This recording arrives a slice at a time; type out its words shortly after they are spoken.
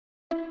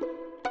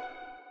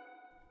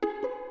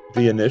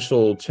The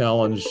initial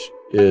challenge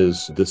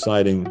is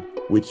deciding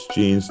which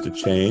genes to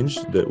change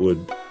that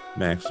would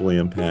maximally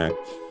impact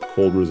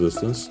cold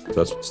resistance.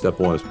 That's step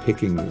one, is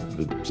picking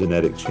the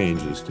genetic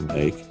changes to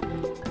make.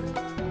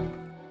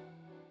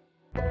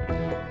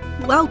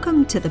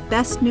 Welcome to the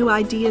Best New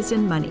Ideas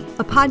in Money,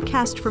 a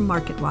podcast from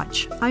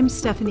MarketWatch. I'm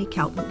Stephanie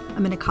Kelton.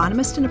 I'm an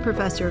economist and a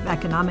professor of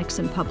economics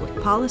and public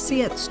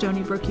policy at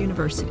Stony Brook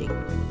University.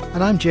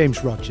 And I'm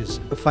James Rogers,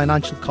 a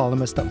financial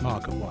columnist at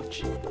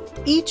MarketWatch.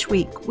 Each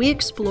week, we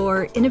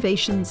explore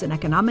innovations in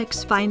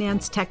economics,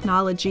 finance,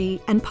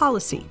 technology, and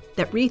policy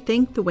that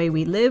rethink the way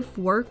we live,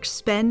 work,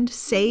 spend,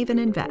 save, and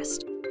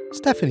invest.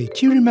 Stephanie,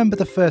 do you remember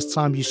the first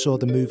time you saw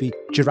the movie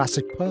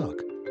Jurassic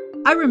Park?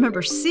 I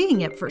remember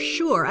seeing it for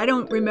sure. I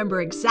don't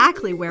remember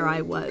exactly where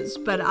I was,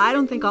 but I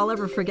don't think I'll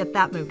ever forget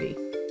that movie.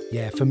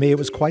 Yeah, for me it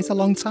was quite a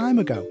long time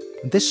ago.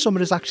 And this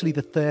summer is actually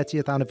the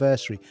 30th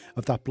anniversary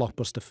of that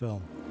blockbuster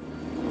film.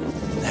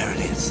 There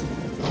it is.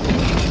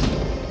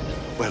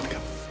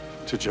 Welcome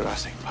to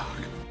Jurassic Park.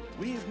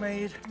 We've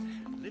made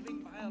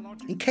living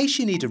biological... In case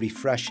you need a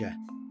refresher,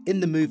 in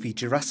the movie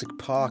Jurassic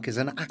Park is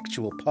an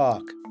actual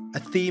park, a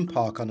theme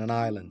park on an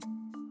island.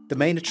 The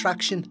main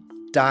attraction?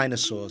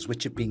 Dinosaurs,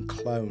 which have been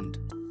cloned.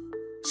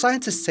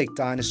 Scientists take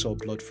dinosaur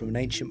blood from an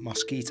ancient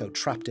mosquito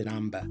trapped in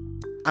amber,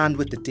 and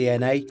with the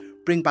DNA,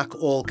 bring back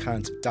all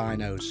kinds of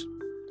dinos,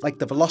 like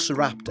the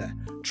Velociraptor,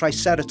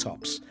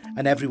 Triceratops,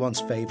 and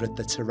everyone's favourite,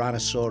 the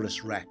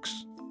Tyrannosaurus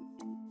Rex.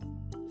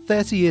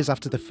 30 years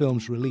after the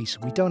film's release,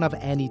 we don't have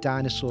any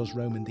dinosaurs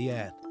roaming the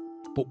earth,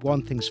 but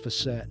one thing's for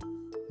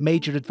certain.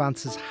 Major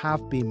advances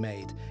have been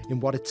made in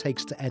what it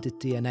takes to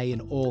edit DNA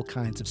in all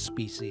kinds of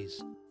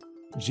species.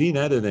 Gene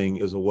editing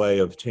is a way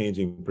of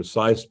changing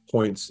precise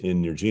points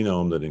in your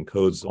genome that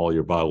encodes all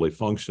your bodily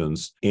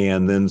functions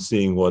and then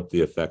seeing what the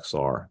effects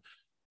are.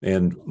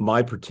 And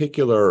my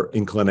particular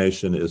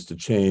inclination is to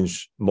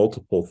change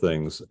multiple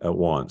things at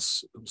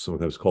once,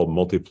 sometimes called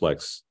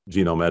multiplex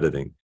genome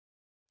editing.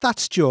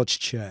 That's George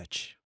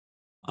Church.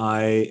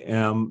 I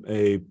am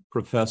a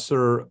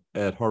professor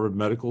at Harvard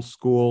Medical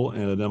School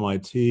and at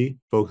MIT,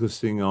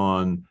 focusing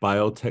on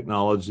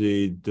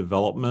biotechnology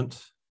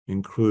development,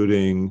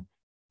 including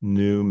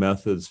new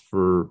methods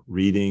for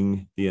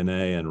reading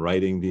DNA and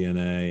writing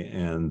DNA,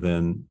 and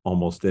then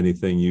almost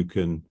anything you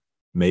can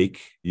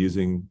make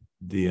using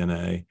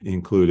DNA,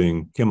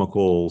 including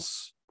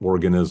chemicals,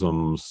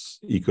 organisms,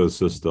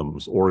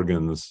 ecosystems,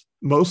 organs,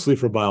 mostly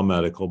for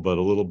biomedical, but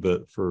a little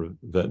bit for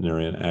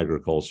veterinary and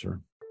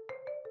agriculture.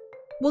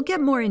 We'll get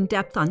more in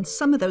depth on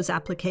some of those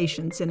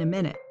applications in a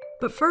minute,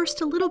 but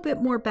first, a little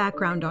bit more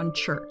background on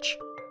Church.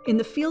 In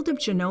the field of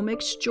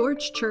genomics,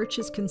 George Church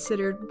is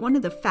considered one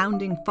of the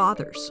founding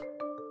fathers.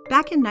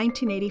 Back in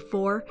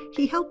 1984,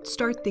 he helped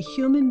start the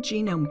Human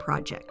Genome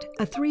Project,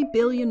 a $3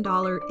 billion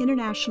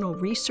international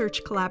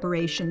research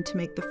collaboration to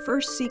make the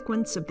first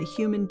sequence of the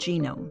human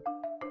genome.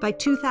 By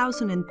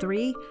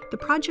 2003, the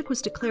project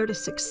was declared a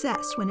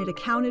success when it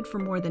accounted for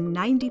more than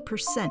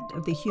 90%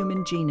 of the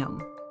human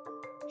genome.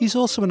 He's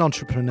also an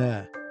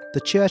entrepreneur.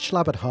 The Church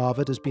Lab at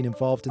Harvard has been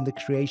involved in the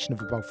creation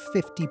of about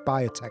 50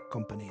 biotech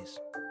companies.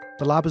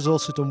 The lab has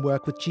also done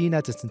work with gene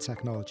editing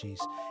technologies,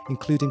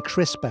 including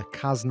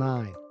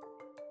CRISPR-Cas9.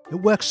 It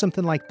works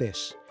something like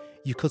this.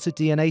 You cut a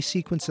DNA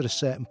sequence at a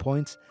certain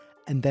point,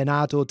 and then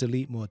add or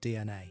delete more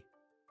DNA.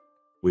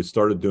 We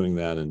started doing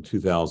that in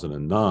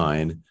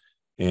 2009,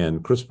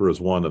 and CRISPR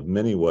is one of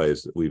many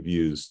ways that we've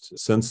used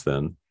since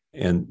then.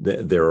 And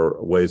there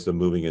are ways of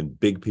moving in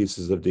big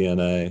pieces of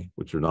DNA,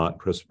 which are not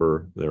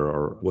CRISPR. There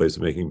are ways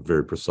of making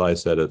very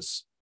precise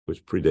edits,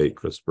 which predate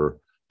CRISPR.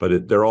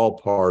 But they're all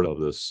part of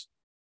this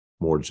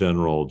more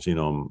general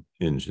genome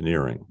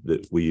engineering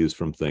that we use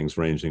from things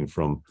ranging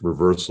from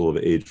reversal of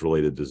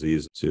age-related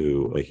disease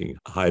to making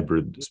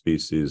hybrid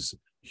species,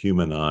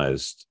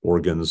 humanized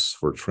organs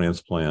for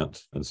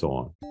transplant, and so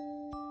on.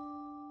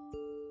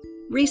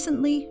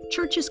 Recently,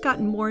 Church has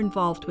gotten more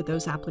involved with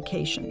those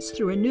applications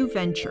through a new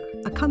venture,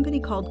 a company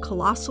called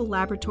Colossal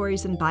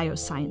Laboratories and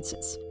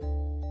Biosciences.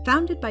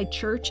 Founded by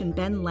Church and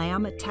Ben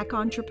Lamb, a tech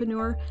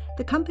entrepreneur,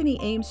 the company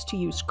aims to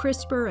use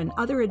CRISPR and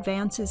other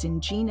advances in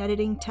gene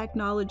editing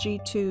technology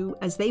to,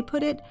 as they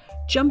put it,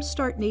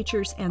 jumpstart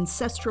nature's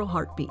ancestral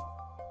heartbeat.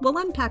 We'll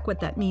unpack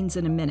what that means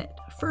in a minute.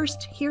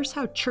 First, here's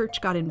how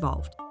Church got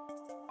involved.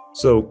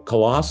 So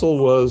Colossal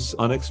was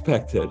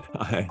unexpected,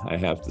 I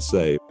have to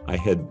say. I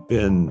had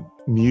been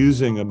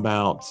musing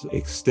about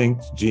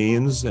extinct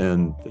genes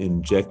and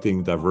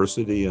injecting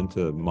diversity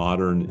into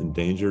modern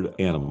endangered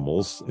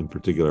animals, in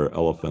particular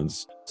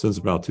elephants, since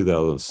about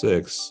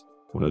 2006,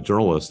 when a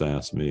journalist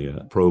asked me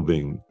a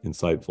probing,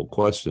 insightful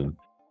question.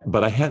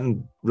 But I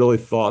hadn't really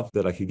thought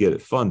that I could get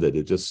it funded.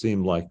 It just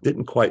seemed like it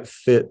didn't quite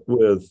fit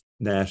with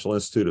National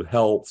Institute of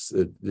Health.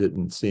 It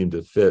didn't seem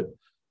to fit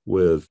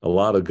with a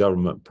lot of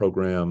government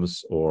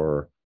programs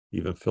or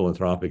even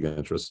philanthropic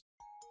interests.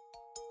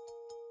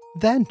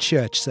 Then,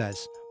 Church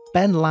says,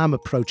 Ben Lamb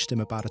approached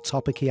him about a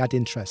topic he had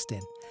interest in,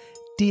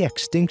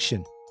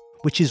 de-extinction,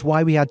 which is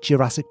why we had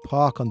Jurassic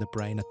Park on the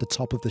brain at the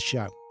top of the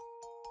show.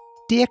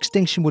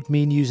 De-extinction would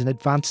mean using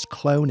advanced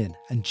cloning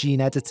and gene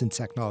editing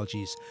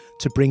technologies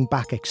to bring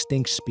back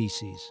extinct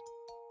species.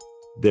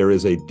 There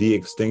is a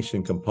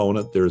de-extinction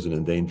component, there's an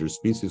endangered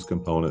species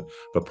component,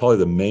 but probably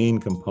the main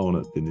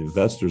component that the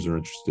investors are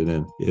interested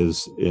in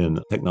is in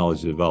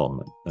technology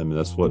development. I mean,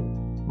 that's what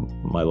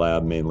my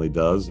lab mainly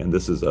does. And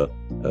this is a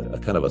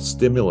kind of a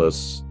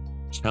stimulus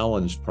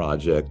challenge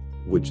project,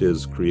 which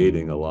is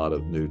creating a lot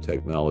of new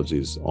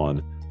technologies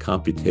on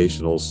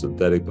computational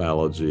synthetic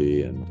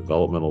biology and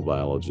developmental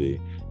biology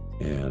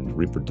and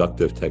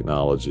reproductive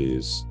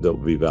technologies that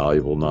will be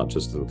valuable not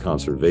just to the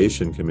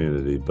conservation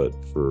community, but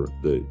for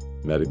the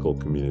medical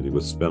community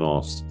with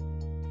spinoffs.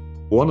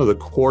 One of the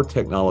core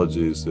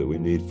technologies that we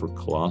need for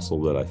colossal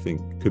that I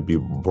think could be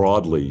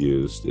broadly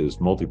used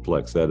is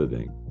multiplex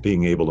editing,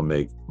 being able to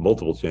make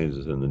multiple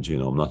changes in the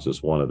genome, not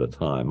just one at a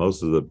time.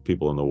 Most of the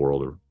people in the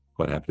world are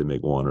quite happy to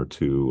make one or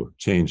two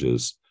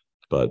changes,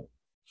 but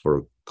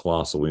for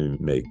colossal, we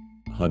make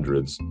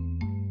hundreds.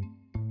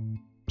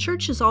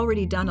 Church has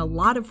already done a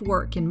lot of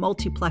work in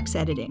multiplex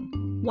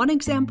editing. One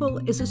example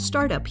is a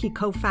startup he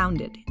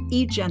co-founded,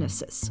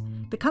 eGenesis.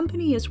 The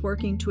company is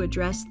working to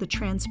address the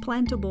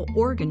transplantable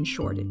organ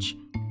shortage.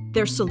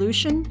 Their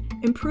solution?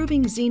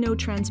 Improving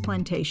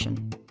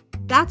xenotransplantation.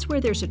 That's where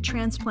there's a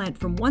transplant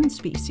from one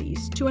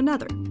species to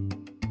another.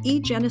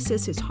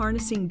 eGenesis is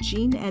harnessing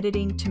gene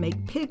editing to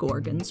make pig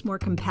organs more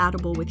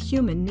compatible with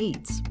human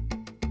needs.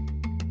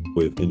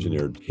 We've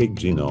engineered pig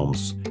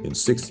genomes in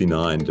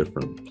 69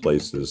 different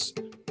places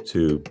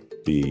to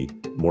be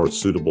more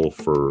suitable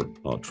for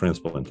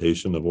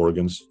transplantation of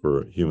organs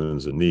for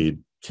humans in need,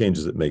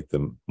 changes that make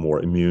them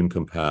more immune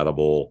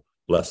compatible,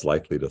 less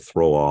likely to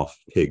throw off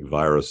pig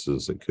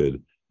viruses that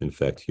could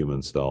infect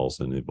human cells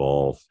and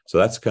evolve. So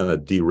that's kind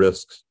of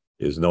de-risked,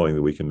 is knowing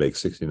that we can make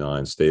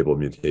 69 stable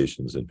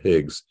mutations in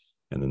pigs,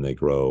 and then they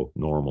grow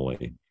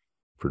normally,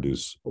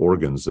 produce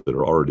organs that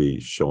are already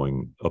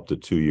showing up to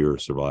 2-year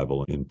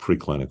survival in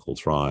preclinical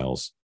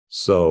trials.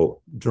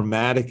 So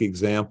dramatic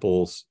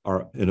examples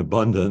are in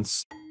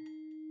abundance.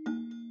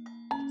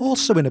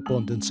 Also in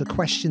abundance are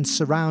questions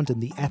surrounding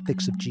the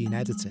ethics of gene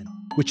editing,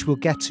 which we'll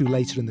get to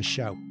later in the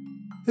show.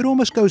 It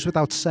almost goes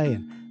without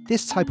saying,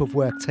 this type of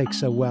work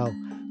takes a,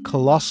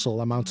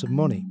 colossal amount of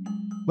money.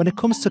 When it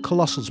comes to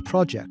Colossal's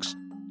projects,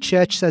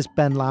 Church says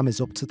Ben Lamb is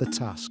up to the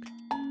task.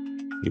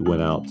 He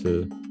went out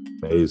to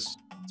raise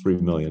 $3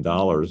 million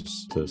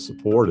to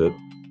support it.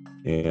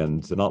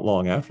 And not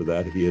long after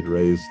that, he had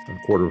raised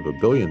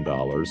 $250 million.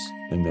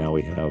 And now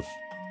we have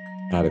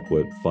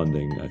adequate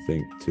funding, I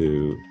think,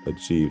 to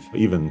achieve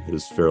even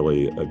his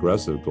fairly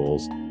aggressive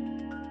goals.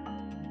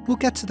 We'll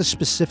get to the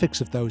specifics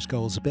of those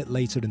goals a bit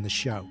later in the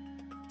show.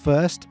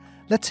 First,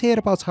 let's hear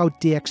about how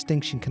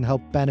de-extinction can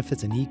help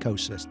benefit an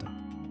ecosystem.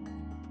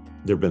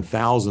 There have been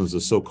thousands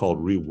of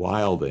so-called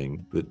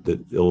rewilding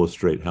that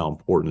illustrate how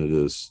important it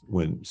is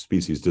when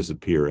species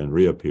disappear and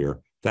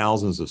reappear.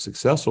 Thousands of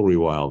successful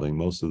rewilding,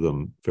 most of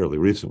them fairly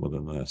recent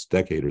within the last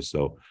decade or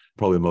so.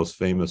 Probably the most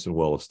famous and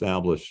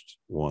well-established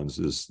ones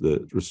is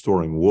the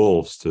restoring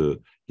wolves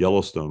to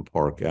Yellowstone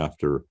Park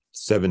after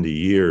 70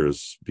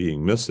 years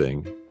being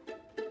missing.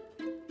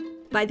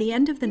 By the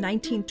end of the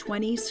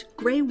 1920s,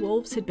 gray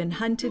wolves had been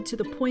hunted to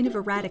the point of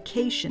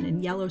eradication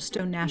in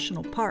Yellowstone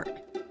National Park.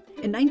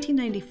 In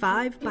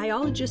 1995,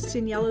 biologists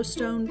in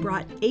Yellowstone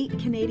brought 8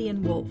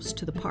 Canadian wolves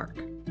to the park.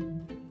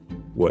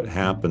 What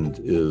happened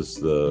is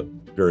the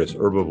various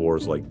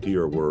herbivores like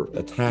deer were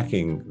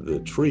attacking the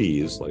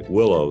trees like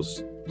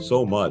willows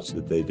so much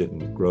that they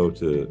didn't grow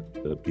to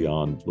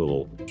beyond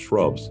little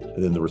shrubs.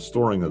 And then the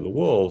restoring of the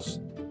wolves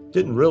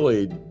didn't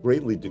really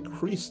greatly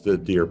decrease the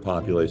deer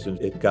population.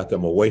 It got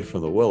them away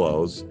from the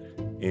willows,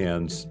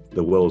 and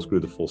the willows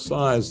grew to full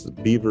size. The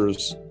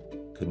beavers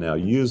could now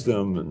use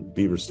them, and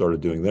beavers started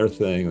doing their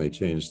thing. They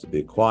changed the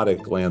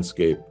aquatic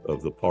landscape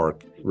of the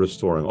park,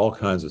 restoring all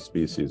kinds of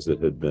species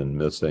that had been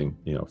missing,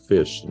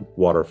 fish and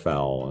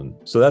waterfowl. And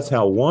so that's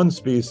how one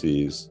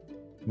species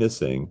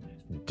missing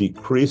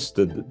decreased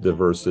the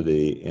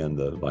diversity and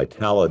the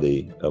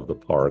vitality of the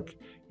park,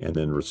 and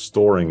then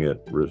restoring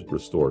it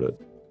restored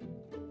it.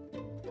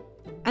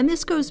 And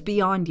this goes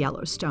beyond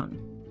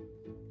Yellowstone.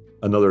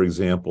 Another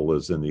example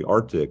is in the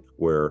Arctic,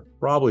 where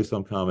probably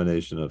some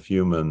combination of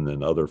human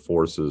and other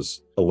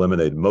forces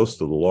eliminated most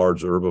of the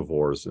large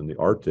herbivores in the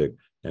Arctic,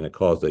 and it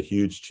caused a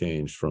huge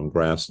change from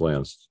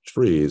grasslands to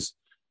trees,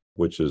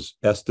 which is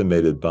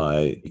estimated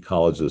by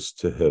ecologists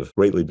to have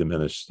greatly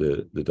diminished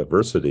the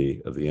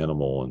diversity of the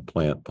animal and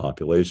plant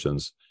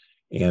populations.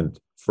 And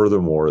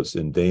furthermore, it's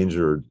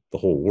endangered the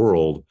whole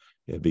world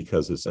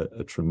because it's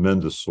a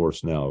tremendous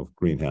source now of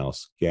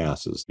greenhouse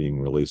gases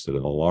being released at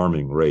an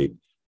alarming rate,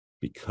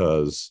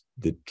 because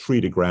the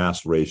tree to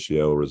grass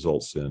ratio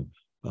results in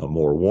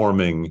more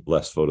warming,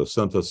 less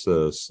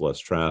photosynthesis, less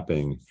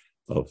trapping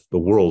of the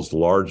world's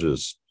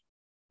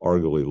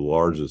arguably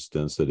largest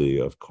density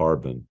of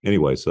carbon.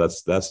 Anyway, so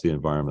that's the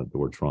environment that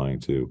we're trying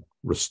to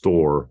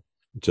restore,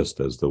 just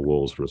as the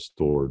wolves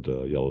restored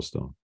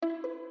Yellowstone.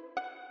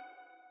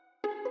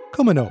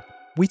 Coming up,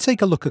 we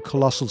take a look at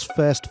Colossal's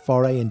first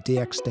foray in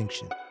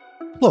de-extinction.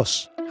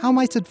 Plus, how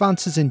might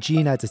advances in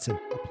gene editing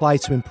apply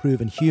to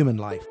improving human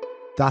life?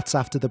 That's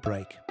after the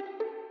break.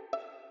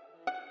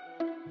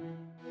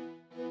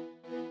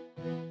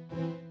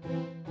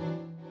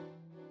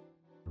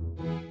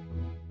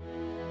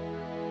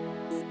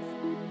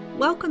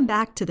 Welcome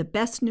back to the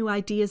best new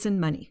ideas in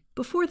money.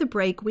 Before the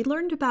break, we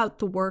learned about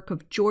the work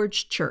of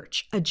George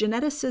Church, a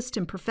geneticist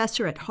and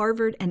professor at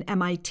Harvard and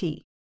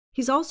MIT.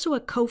 He's also a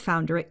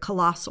co-founder at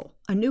Colossal,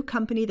 a new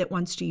company that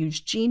wants to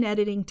use gene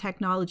editing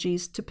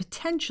technologies to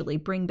potentially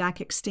bring back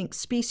extinct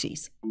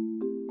species.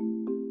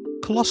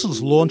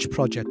 Colossal's launch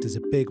project is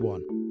a big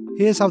one.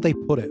 Here's how they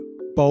put it,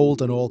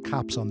 bold and all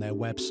caps on their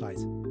website.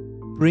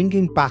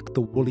 Bringing back the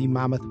woolly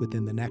mammoth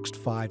within the next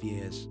 5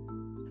 years.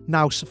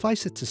 Now,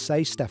 suffice it to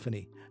say,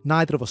 Stephanie,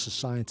 neither of us are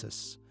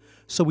scientists,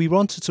 so we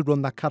wanted to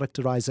run that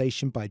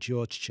characterization by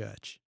George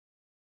Church.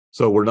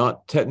 So we're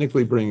not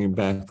technically bringing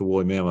back the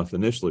woolly mammoth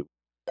initially.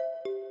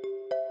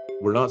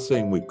 We're not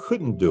saying we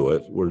couldn't do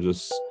it. We're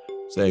just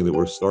saying that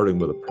we're starting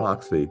with a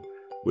proxy,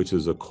 which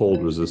is a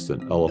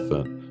cold-resistant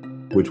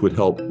elephant, which would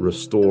help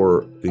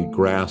restore the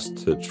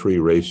grass-to-tree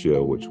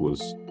ratio, which was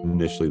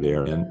initially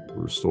there, and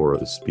restore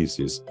the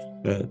species,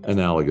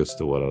 analogous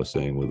to what I was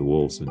saying with the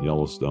wolves in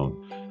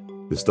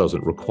Yellowstone. This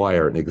doesn't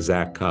require an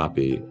exact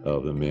copy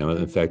of the mammoth.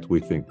 In fact, we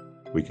think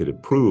we could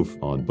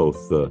improve on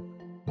both the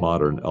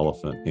modern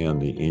elephant and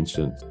the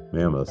ancient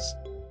mammoths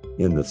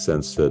in the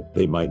sense that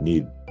they might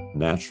need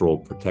natural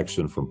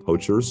protection from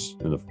poachers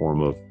in the form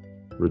of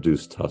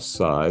reduced tusk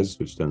size,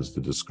 which tends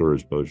to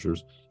discourage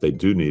poachers. They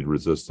do need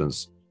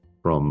resistance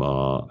from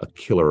a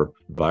killer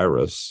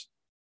virus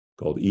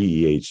called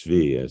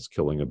EEHV. It's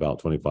killing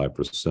about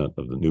 25%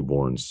 of the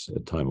newborns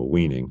at time of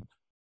weaning.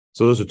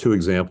 So those are two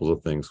examples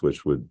of things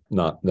which would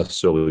not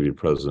necessarily be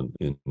present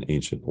in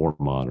ancient or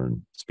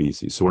modern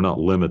species. So we're not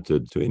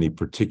limited to any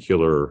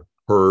particular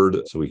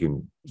herd, so we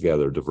can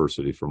gather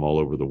diversity from all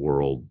over the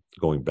world,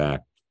 going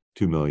back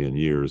 2 million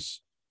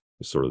years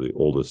is sort of the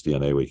oldest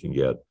DNA we can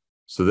get.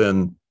 So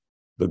then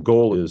the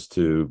goal is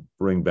to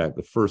bring back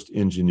the first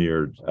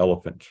engineered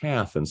elephant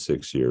calf in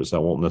 6 years. I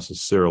won't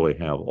necessarily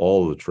have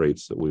all the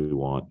traits that we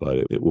want,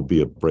 but it will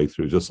be a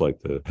breakthrough, just like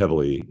the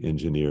heavily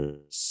engineered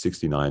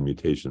 69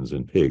 mutations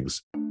in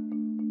pigs.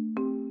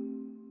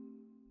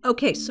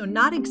 Okay, so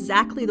not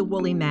exactly the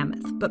woolly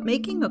mammoth, but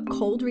making a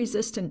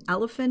cold-resistant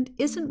elephant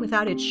isn't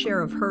without its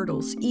share of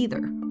hurdles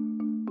either.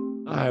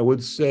 I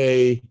would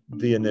say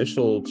the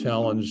initial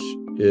challenge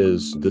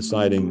is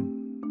deciding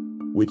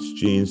which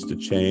genes to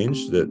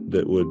change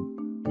that would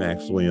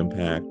maximally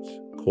impact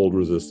cold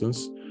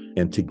resistance.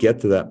 And to get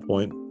to that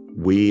point,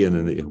 we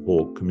and the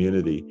whole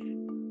community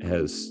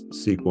has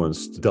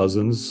sequenced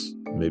dozens,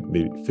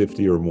 maybe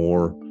 50 or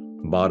more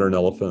modern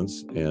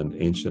elephants and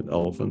ancient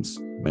elephants,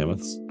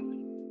 mammoths,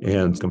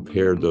 and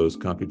compared those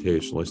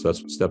computationally. So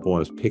that's step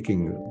one, is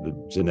picking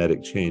the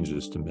genetic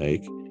changes to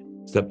make.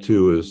 Step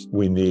two is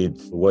we need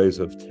ways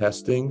of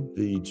testing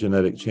the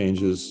genetic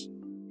changes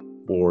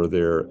for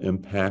their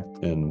impact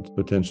and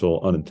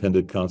potential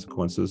unintended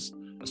consequences,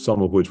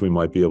 some of which we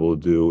might be able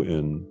to do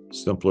in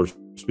simpler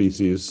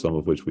species, some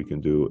of which we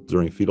can do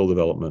during fetal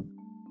development.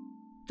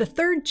 The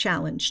third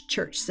challenge,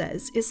 Church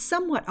says, is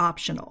somewhat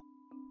optional.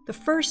 The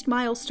first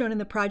milestone in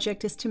the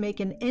project is to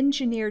make an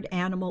engineered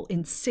animal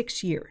in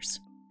 6 years.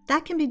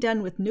 That can be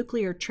done with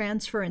nuclear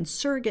transfer and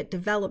surrogate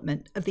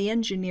development of the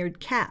engineered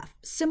calf,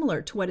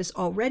 similar to what has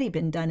already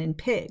been done in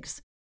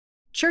pigs.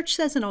 Church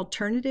says an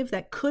alternative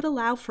that could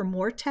allow for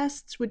more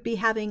tests would be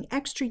having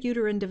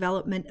extrauterine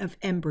development of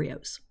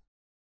embryos.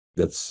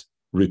 That's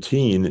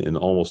routine in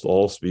almost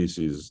all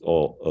species,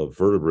 all of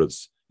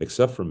vertebrates,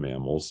 except for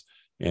mammals.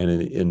 And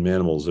in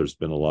mammals, there's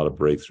been a lot of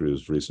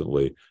breakthroughs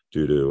recently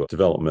due to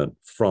development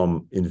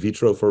from in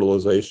vitro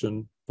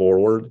fertilization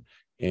forward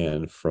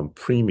and from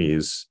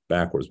preemies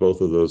backwards.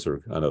 Both of those are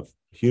kind of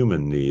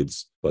human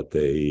needs, but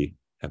they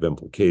have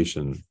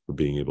implication for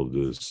being able to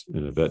do this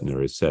in a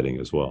veterinary setting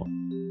as well.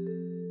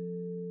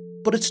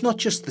 But it's not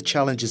just the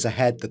challenges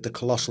ahead that the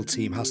Colossal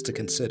team has to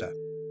consider.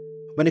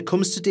 When it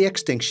comes to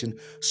de-extinction,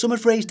 some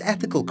have raised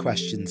ethical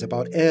questions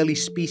about early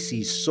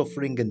species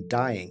suffering and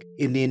dying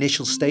in the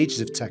initial stages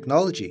of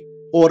technology,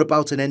 or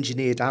about an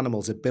engineered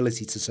animal's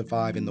ability to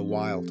survive in the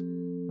wild.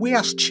 We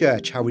asked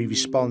Church how he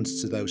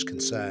responds to those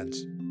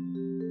concerns.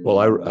 Well,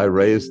 I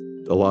raised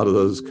a lot of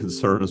those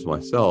concerns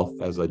myself,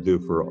 as I do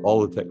for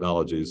all the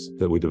technologies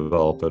that we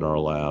develop in our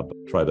lab.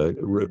 Try to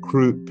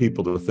recruit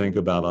people to think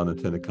about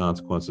unintended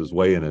consequences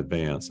way in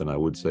advance, and I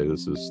would say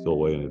this is still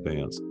way in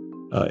advance.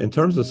 In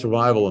terms of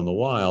survival in the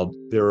wild,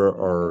 there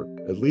are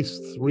at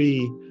least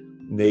 3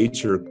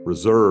 nature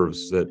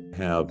reserves that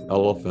have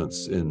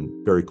elephants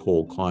in very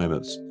cold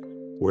climates,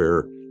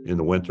 where in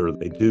the winter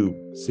they do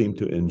seem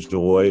to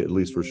enjoy, at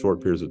least for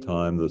short periods of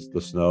time, the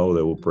snow.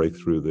 They will break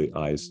through the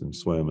ice and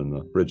swim in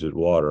the frigid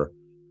water.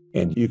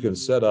 And you can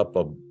set up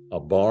a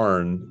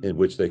barn in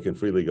which they can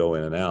freely go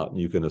in and out, and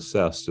you can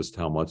assess just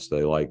how much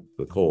they like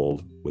the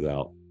cold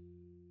without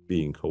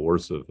being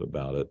coercive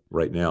about it.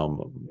 Right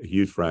now, a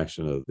huge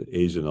fraction of the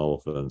Asian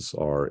elephants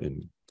are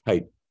in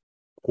tight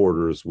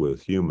quarters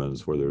with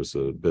humans where there's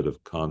a bit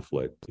of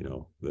conflict,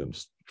 them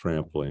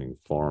trampling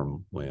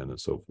farmland and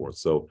so forth.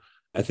 So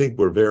I think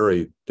we're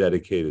very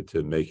dedicated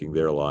to making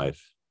their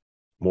life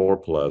more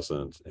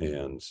pleasant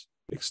and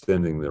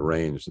extending the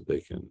range that they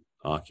can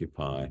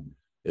occupy.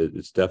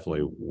 It's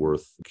definitely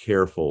worth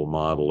careful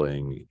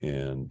modeling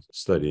and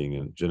studying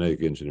and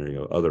genetic engineering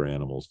of other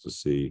animals to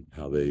see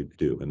how they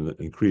do. And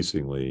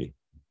increasingly,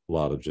 a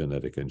lot of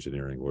genetic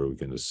engineering where we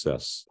can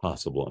assess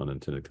possible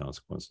unintended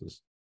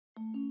consequences.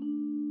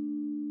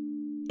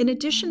 In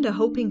addition to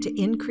hoping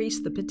to increase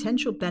the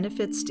potential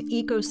benefits to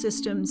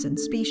ecosystems and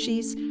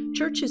species,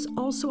 Church is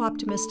also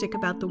optimistic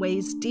about the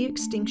ways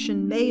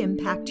de-extinction may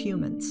impact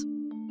humans.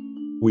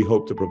 We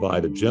hope to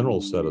provide a general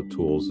set of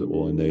tools that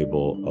will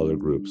enable other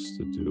groups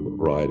to do a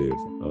variety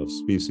of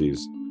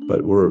species.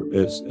 But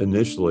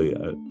initially,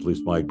 at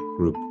least my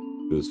group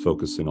is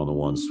focusing on the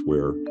ones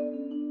where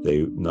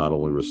they not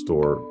only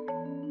restore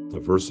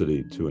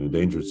diversity to an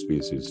endangered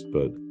species,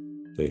 but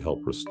they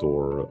help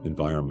restore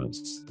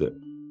environments that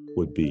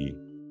would be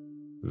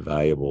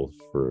valuable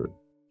for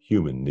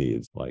human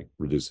needs, like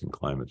reducing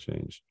climate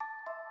change.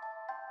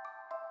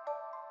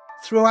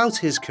 Throughout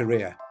his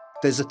career,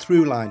 there's a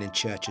through line in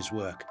Church's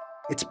work.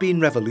 It's been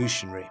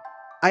revolutionary.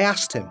 I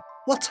asked him,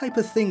 what type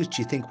of things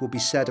do you think will be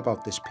said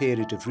about this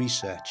period of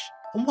research?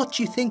 And what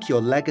do you think your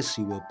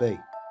legacy will be?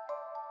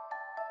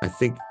 I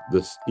think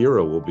this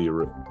era will be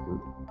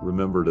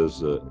remembered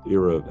as an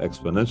era of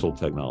exponential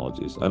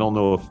technologies. I don't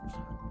know if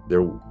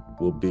there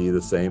will be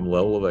the same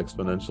level of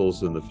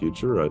exponentials in the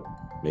future.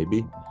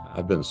 Maybe.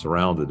 I've been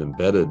surrounded,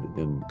 embedded,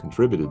 and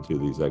contributed to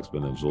these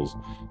exponentials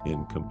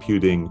in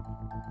computing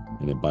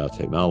and in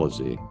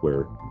biotechnology,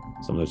 where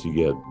sometimes you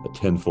get a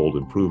tenfold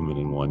improvement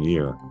in 1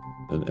 year.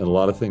 And a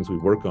lot of things we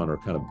work on are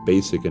kind of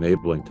basic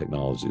enabling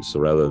technologies. So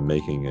rather than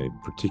making a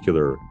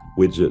particular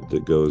widget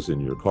that goes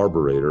in your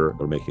carburetor,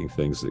 we're making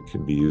things that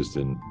can be used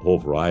in a whole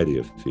variety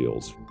of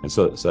fields. And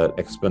so that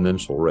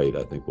exponential rate,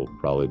 I think, will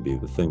probably be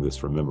the thing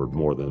that's remembered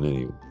more than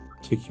any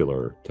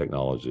particular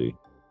technology.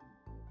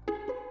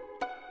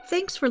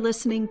 Thanks for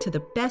listening to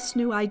the Best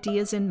New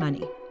Ideas in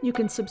Money. You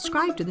can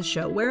subscribe to the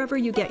show wherever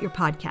you get your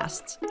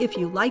podcasts. If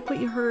you like what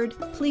you heard,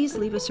 please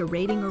leave us a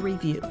rating or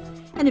review.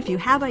 And if you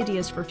have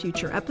ideas for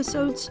future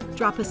episodes,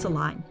 drop us a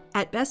line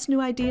at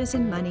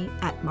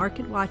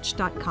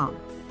bestnewideasinmoney@marketwatch.com.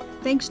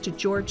 Thanks to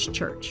George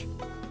Church.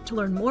 To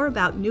learn more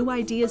about new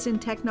ideas in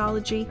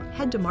technology,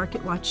 head to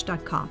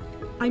marketwatch.com.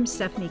 I'm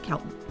Stephanie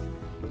Kelton.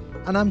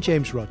 And I'm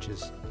James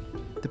Rogers.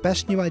 The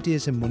Best New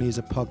Ideas in Money is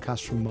a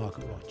podcast from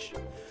MarketWatch.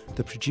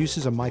 The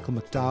producers are Michael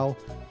McDowell,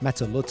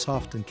 Meta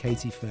Ludsoft and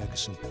Katie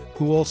Ferguson,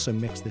 who also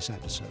mixed this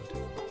episode.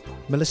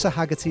 Melissa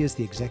Haggerty is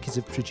the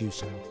executive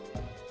producer.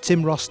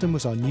 Tim Roston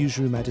was our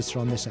newsroom editor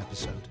on this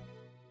episode.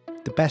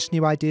 The Best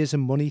New Ideas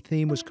in Money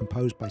theme was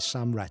composed by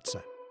Sam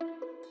Retzer.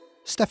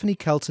 Stephanie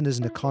Kelton is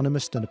an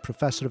economist and a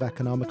professor of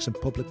economics and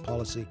public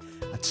policy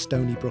at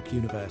Stony Brook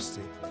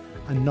University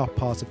and not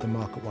part of the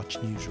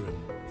MarketWatch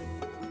newsroom.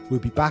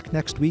 We'll be back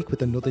next week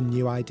with another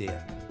new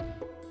idea.